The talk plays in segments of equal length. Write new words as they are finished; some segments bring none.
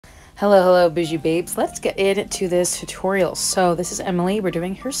Hello, Boujie Babes. Let's get into this tutorial. So this is Emily. We're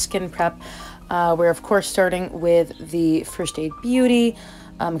doing her skin prep. We're, of course, starting with the First Aid Beauty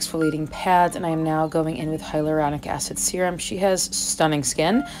exfoliating pads, and I am now going in with hyaluronic acid serum. She has stunning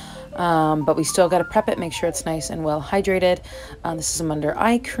skin, but we still got to prep it, make sure it's nice and well hydrated. This is a under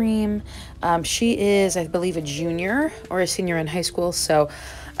eye cream. She is, I believe, a junior or a senior in high school, so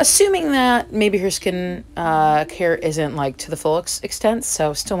assuming that maybe her skin care isn't like to the full extent,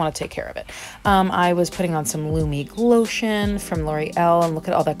 so still want to take care of it. I was putting on some Lumi Glotion from L'Oreal, and look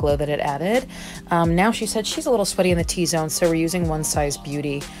at all that glow that it added. Now she said she's a little sweaty in the T-zone, so we're using One Size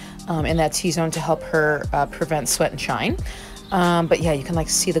Beauty in that T-zone to help her prevent sweat and shine. But yeah, you can like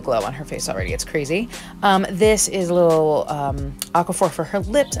see the glow on her face already. It's crazy. This is a little Aquaphor for her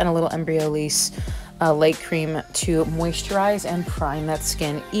lips and a little Embryolisse light cream to moisturize and prime that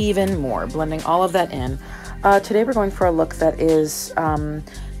skin even more, blending all of that in. Today we're going for a look that is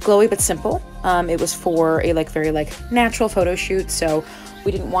glowy but simple. It was for a very natural photo shoot, so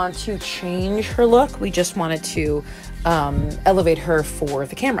we didn't want to change her look. We just wanted to elevate her for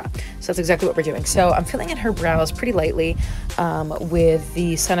the camera. So that's exactly what we're doing. So I'm filling in her brows pretty lightly with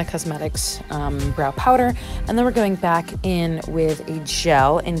the Senna Cosmetics brow powder, and then we're going back in with a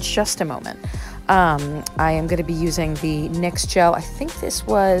gel in just a moment. I am going to be using the NYX gel. I think this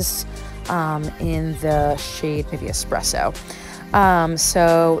was in the shade maybe Espresso.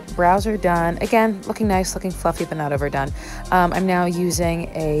 So brows are done. Again, looking nice, looking fluffy, but not overdone. I'm now using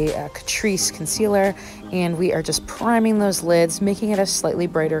a Catrice concealer, and we are just priming those lids, making it a slightly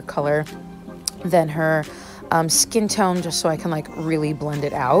brighter color than her skin tone, just so I can really blend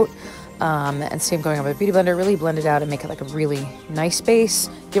it out. And same going on with Beauty Blender, really blend it out and make it a really nice base,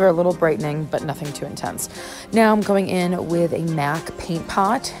 give her a little brightening, but nothing too intense. Now I'm going in with a MAC paint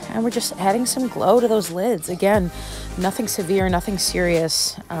pot, and we're just adding some glow to those lids. Again, nothing severe, nothing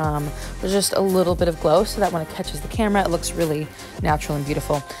serious, there's just a little bit of glow so that when it catches the camera, it looks really natural and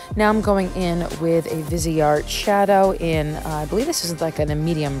beautiful. Now I'm going in with a Viseart shadow in, I believe this is in a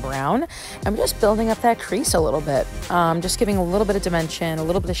medium brown. I'm just building up that crease a little bit, just giving a little bit of dimension, a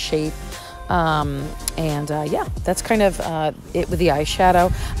little bit of shape. Yeah, that's kind of it with the eyeshadow.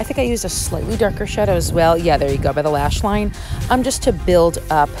 I think I used a slightly darker shadow as well. Yeah, there you go, by the lash line. Just to build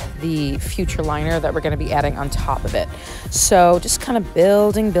up the future liner that we're going to be adding on top of it. So just kind of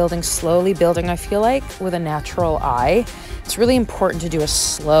building, slowly building, I feel like, with a natural eye. It's really important to do a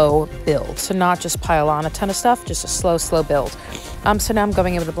slow build, so not just pile on a ton of stuff, just a slow build. So now I'm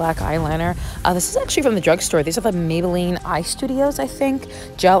going in with a black eyeliner. This is actually from the drugstore. These are the Maybelline Eye Studios, I think,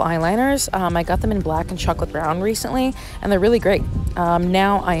 gel eyeliners. I got them in black and chocolate brown recently, and they're really great.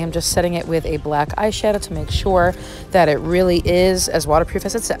 Now I am just setting it with a black eyeshadow to make sure that it really is as waterproof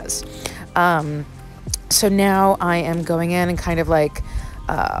as it says. So now I am going in and kind of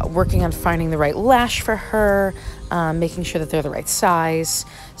working on finding the right lash for her, making sure that they're the right size.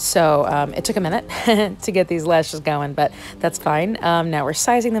 So it took a minute to get these lashes going, but that's fine. Now we're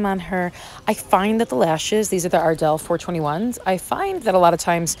sizing them on her. I find that the lashes, these are the Ardell 421s, I find that a lot of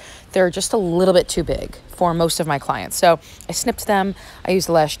times they're just a little bit too big for most of my clients. So I snipped them. I used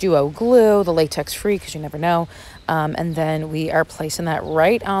the Lash Duo glue, the latex free, because you never know. And then we are placing that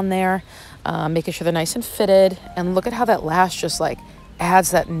right on there, making sure they're nice and fitted. And look at how that lash just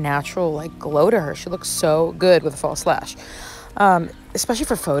adds that natural glow to her. She looks so good with a false lash. Especially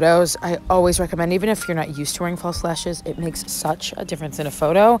for photos, I always recommend, even if you're not used to wearing false lashes, it makes such a difference in a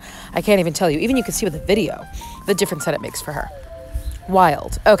photo. I can't even tell you. Even you can see with the video, the difference that it makes for her.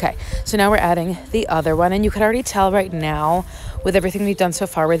 Wild. Okay, so now we're adding the other one, and you can already tell right now with everything we've done so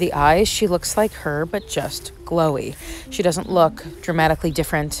far with the eyes, she looks like her, but just glowy. She doesn't look dramatically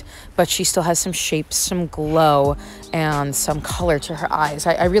different, but she still has some shape, some glow, and some color to her eyes.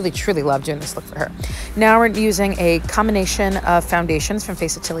 I really, truly love doing this look for her. Now we're using a combination of foundations from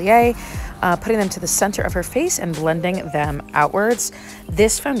Face Atelier, putting them to the center of her face and blending them outwards.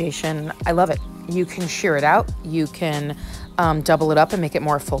 This foundation, I love it. You can sheer it out. You can double it up and make it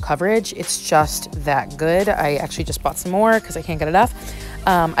more full coverage. It's just that good. I actually just bought some more because I can't get enough.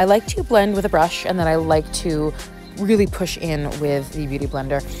 I like to blend with a brush, and then I like to really push in with the Beauty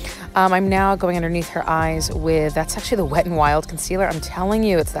Blender. I'm now going underneath her eyes with, that's actually the Wet n Wild concealer. I'm telling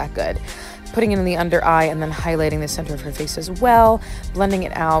you, it's that good. Putting it in the under eye and then highlighting the center of her face as well, blending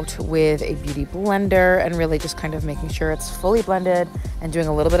it out with a Beauty Blender, and really just kind of making sure it's fully blended and doing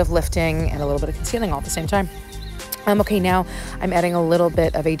a little bit of lifting and a little bit of concealing all at the same time. Okay, now I'm adding a little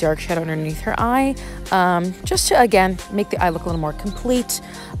bit of a dark shadow underneath her eye, just to, again, make the eye look a little more complete,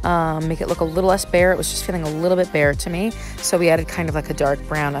 make it look a little less bare. It was just feeling a little bit bare to me, so we added kind of like a dark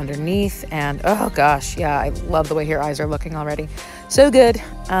brown underneath, and oh gosh, yeah, I love the way her eyes are looking already. So good.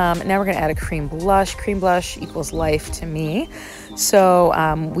 Now we're going to add a cream blush. Cream blush equals life to me. So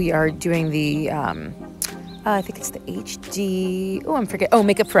we are doing the, I think it's the HD. Oh, I'm forgetting. Oh,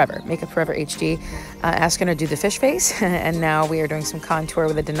 Makeup Forever. Makeup Forever HD. Asking her to do the fish face. And now we are doing some contour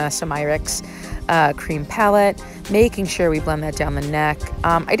with a Danessa Myricks cream palette, making sure we blend that down the neck.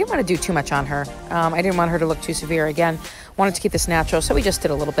 I didn't want to do too much on her. I didn't want her to look too severe. Again, wanted to keep this natural, so we just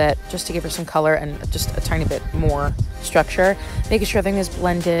did a little bit just to give her some color and just a tiny bit more structure, making sure everything is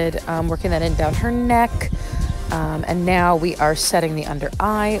blended, working that in down her neck. And now we are setting the under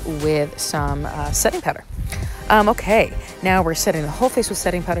eye with some setting powder. Okay, now we're setting the whole face with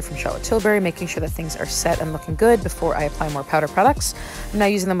setting powder from Charlotte Tilbury, making sure that things are set and looking good before I apply more powder products. I'm now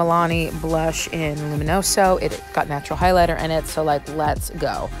using the Milani blush in Luminoso. It got natural highlighter in it, so like, let's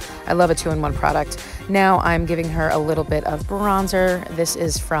go. I love a 2-in-1 product. Now I'm giving her a little bit of bronzer. This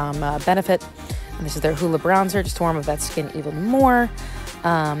is from Benefit, and this is their Hula bronzer, just to warm up that skin even more.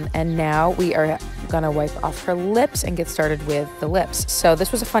 And now we are gonna wipe off her lips and get started with the lips. So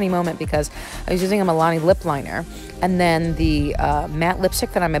this was a funny moment because I was using a Milani lip liner, and then the matte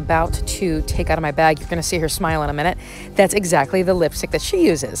lipstick that I'm about to take out of my bag, you're gonna see her smile in a minute, that's exactly the lipstick that she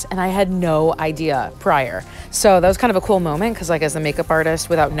uses, and I had no idea prior. So that was kind of a cool moment because, like, as the makeup artist,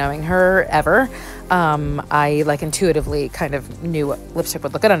 without knowing her ever, I like intuitively kind of knew what lipstick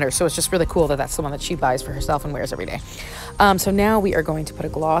would look good on her. So it's just really cool that that's the one that she buys for herself and wears every day. So now we are going to put a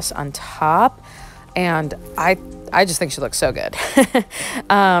gloss on top, and I just think she looks so good.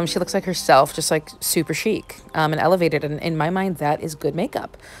 She looks like herself, just like super chic and elevated. And in my mind, that is good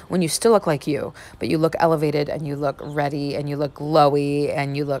makeup. When you still look like you, but you look elevated and you look ready and you look glowy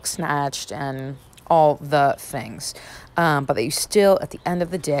and you look snatched and all the things. But that you still, at the end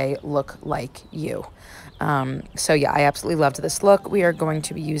of the day, look like you. So yeah, I absolutely loved this look. We are going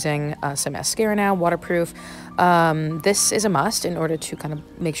to be using some mascara now, waterproof. This is a must in order to kind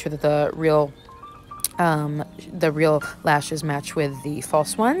of make sure that the real lashes match with the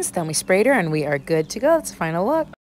false ones. Then we sprayed her and we are good to go. That's the final look.